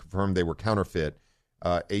online and confirmed they were counterfeit.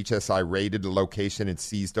 HSI raided the location and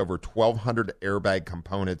seized over 1,200 airbag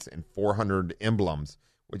components and 400 emblems,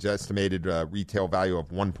 which estimated retail value of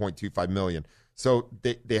 $1.25 million. So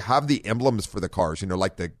they have the emblems for the cars,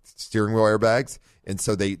 like the steering wheel airbags, and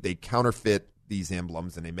so they counterfeit these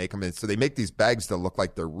emblems and they make them. And so they make these bags that look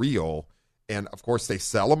like they're real. And, of course, they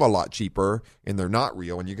sell them a lot cheaper, and they're not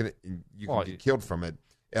real, and you can get killed from it.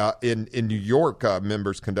 In New York,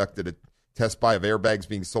 members conducted a test buy of airbags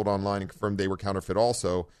being sold online and confirmed they were counterfeit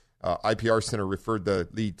also. IPR Center referred the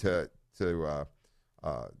lead to the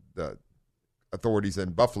authorities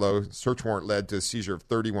in Buffalo. Search warrant led to a seizure of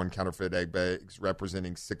 31 counterfeit airbags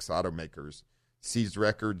representing 6 automakers. Seized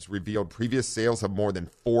records revealed previous sales of more than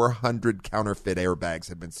 400 counterfeit airbags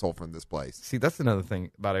had been sold from this place. See, that's another thing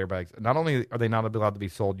about airbags. Not only are they not allowed to be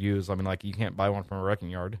sold used, I mean, like you can't buy one from a wrecking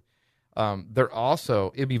yard. They're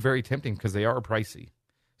also, it'd be very tempting because they are pricey.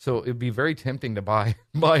 So it'd be very tempting to buy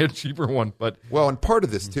a cheaper one. But well, and part of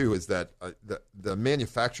this too is that the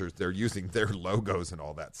manufacturers, they're using their logos and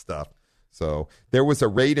all that stuff. So there was a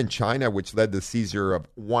raid in China which led to the seizure of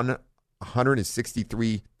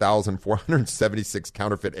 163,476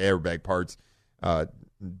 counterfeit airbag parts,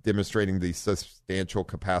 demonstrating the substantial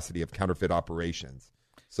capacity of counterfeit operations.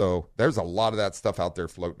 So there's a lot of that stuff out there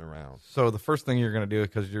floating around. So the first thing you're going to do,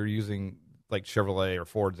 because you're using like Chevrolet or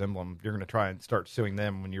Ford's emblem, you're going to try and start suing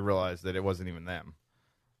them when you realize that it wasn't even them.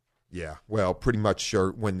 Yeah, well, pretty much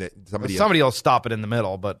sure when somebody will stop it in the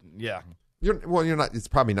middle, but yeah. You're not. It's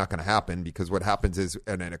probably not going to happen because what happens is,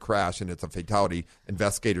 and in a crash and it's a fatality,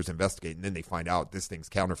 investigators investigate and then they find out this thing's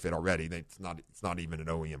counterfeit already. It's not even an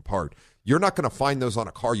OEM part. You're not going to find those on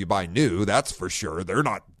a car you buy new. That's for sure. They're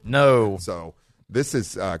not. No. So this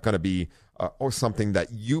is going to be or something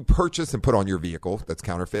that you purchase and put on your vehicle that's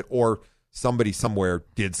counterfeit, or somebody somewhere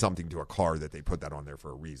did something to a car that they put that on there for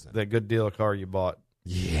a reason. That good deal of car you bought.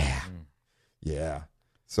 Yeah. Yeah.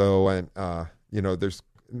 So and there's.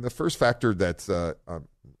 The first factor that's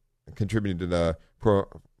contributing to the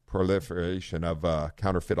proliferation of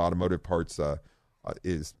counterfeit automotive parts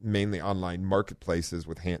is mainly online marketplaces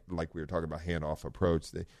with like we were talking about, handoff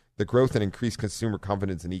approach. The growth and increased consumer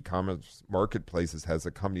confidence in e-commerce marketplaces has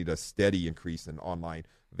accompanied a steady increase in online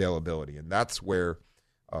availability, and that's where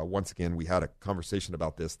once again we had a conversation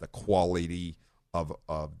about this. The quality of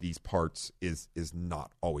these parts is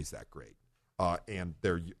not always that great, and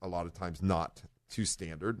they're a lot of times not too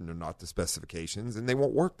standard, and they're not to specifications, and they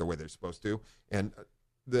won't work the way they're supposed to. And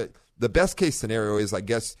the best case scenario is, I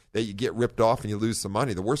guess, that you get ripped off and you lose some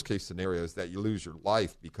money. The worst case scenario is that you lose your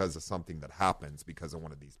life because of something that happens because of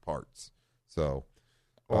one of these parts. So,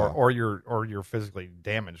 or you're physically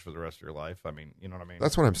damaged for the rest of your life. I mean, you know what I mean?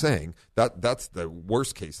 That's what I'm saying. That's the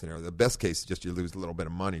worst case scenario. The best case is just you lose a little bit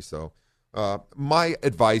of money. So, my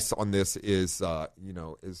advice on this is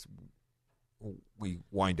we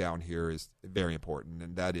wind down here is very important,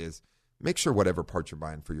 and that is make sure whatever parts you're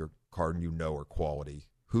buying for your car are quality,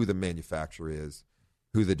 who the manufacturer is,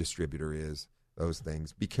 who the distributor is, those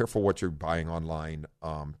things. Be careful what you're buying online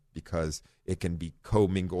because it can be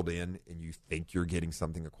commingled in and you think you're getting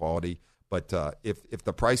something of quality. But if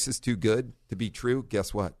the price is too good to be true,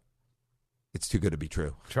 guess what? It's too good to be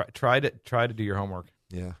true. Try to do your homework.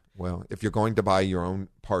 Yeah. Well, if you're going to buy your own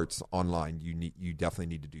parts online, you definitely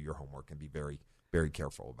need to do your homework and be very, very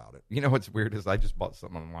careful about it. You know what's weird is I just bought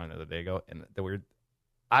something online the other day ago, and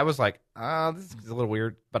I was like, this is a little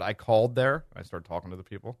weird, but I called there. I started talking to the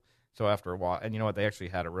people. So after a while, and you know what? They actually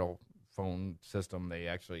had a real phone system. They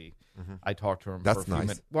actually, I talked to them for a few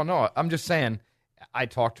minutes. Well, no, I'm just saying, I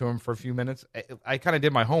talked to them for a few minutes. I kind of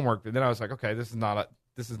did my homework, but then I was like, okay, this is not.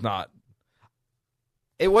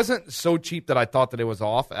 It wasn't so cheap that I thought that it was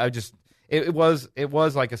off. It was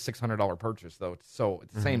like a $600 purchase though. So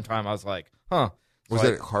at the same time, I was like, huh. Was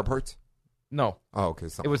it car parts? No, Oh, okay.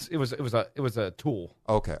 it was a tool.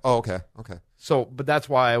 Okay. Oh, okay. Okay. So, but that's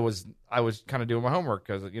why I was kind of doing my homework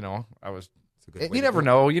because I was. It's a good way You to never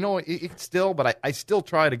do it. know, it's still, but I still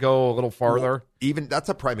try to go a little farther. Well, even that's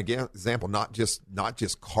a prime example. Not just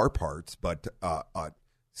car parts, but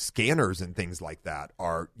scanners and things like that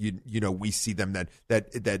are we see them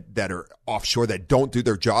that are offshore that don't do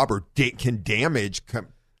their job or can damage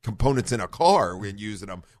components in a car when using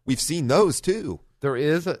them. We've seen those too. There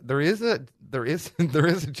is a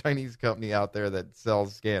Chinese company out there that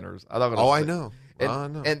sells scanners. I know.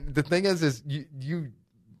 And the thing is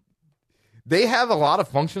they have a lot of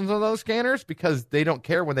functions on those scanners because they don't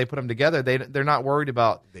care when they put them together. They're not worried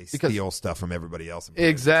about steal stuff from everybody else.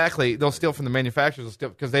 Exactly, they'll steal from the manufacturers. They'll steal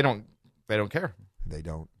because they don't care. They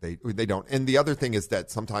don't. And the other thing is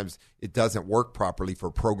that sometimes it doesn't work properly for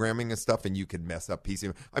programming and stuff, and you can mess up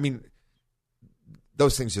PC. I mean,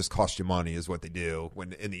 those things just cost you money is what they do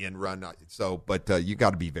when in the end run. So, but you got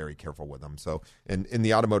to be very careful with them. So, and in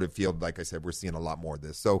the automotive field, like I said, we're seeing a lot more of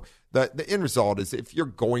this. So the end result is if you're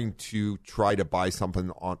going to try to buy something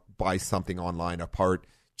online, a part,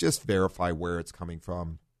 just verify where it's coming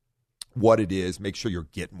from, what it is, make sure you're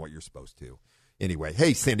getting what you're supposed to. Anyway,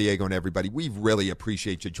 hey, San Diego and everybody, we really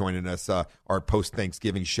appreciate you joining us, our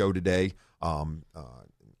post-Thanksgiving show today.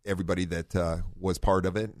 Everybody that was part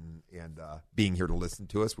of it and being here to listen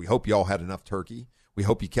to us. We hope you all had enough turkey. We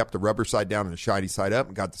hope you kept the rubber side down and the shiny side up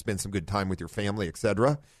and got to spend some good time with your family,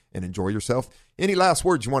 etc., and enjoy yourself. Any last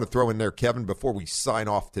words you want to throw in there, Kevin, before we sign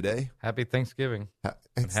off today? Happy Thanksgiving.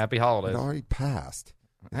 And happy holidays. It already passed.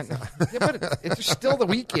 Yeah, but it's still the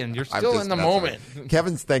weekend. You're still in the moment.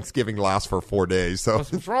 Kevin's Thanksgiving lasts for 4 days. So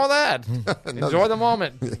what's wrong with that? Enjoy the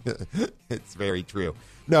moment. It's very true.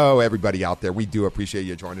 No, everybody out there, we do appreciate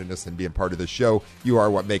you joining us and being part of the show. You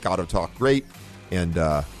are what make Auto Talk great, and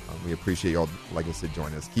we appreciate you all, like I said,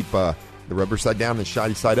 joining us. Keep the rubber side down and the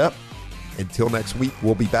shiny side up. Until next week,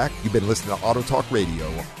 we'll be back. You've been listening to Auto Talk Radio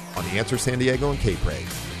on The Answer San Diego and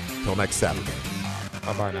K-Praise. Until next Saturday.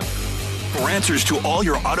 Bye-bye now. For answers to all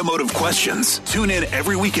your automotive questions, tune in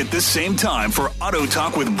every week at this same time for Auto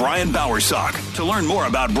Talk with Brian Bowersock. To learn more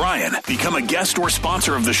about Brian, become a guest or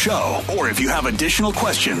sponsor of the show, or if you have additional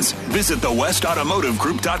questions, visit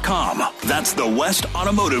thewestautomotivegroup.com. That's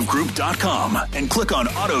thewestautomotivegroup.com and click on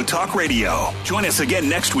Auto Talk Radio. Join us again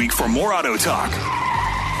next week for more Auto Talk.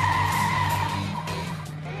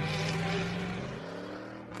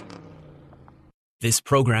 This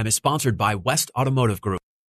program is sponsored by West Automotive Group.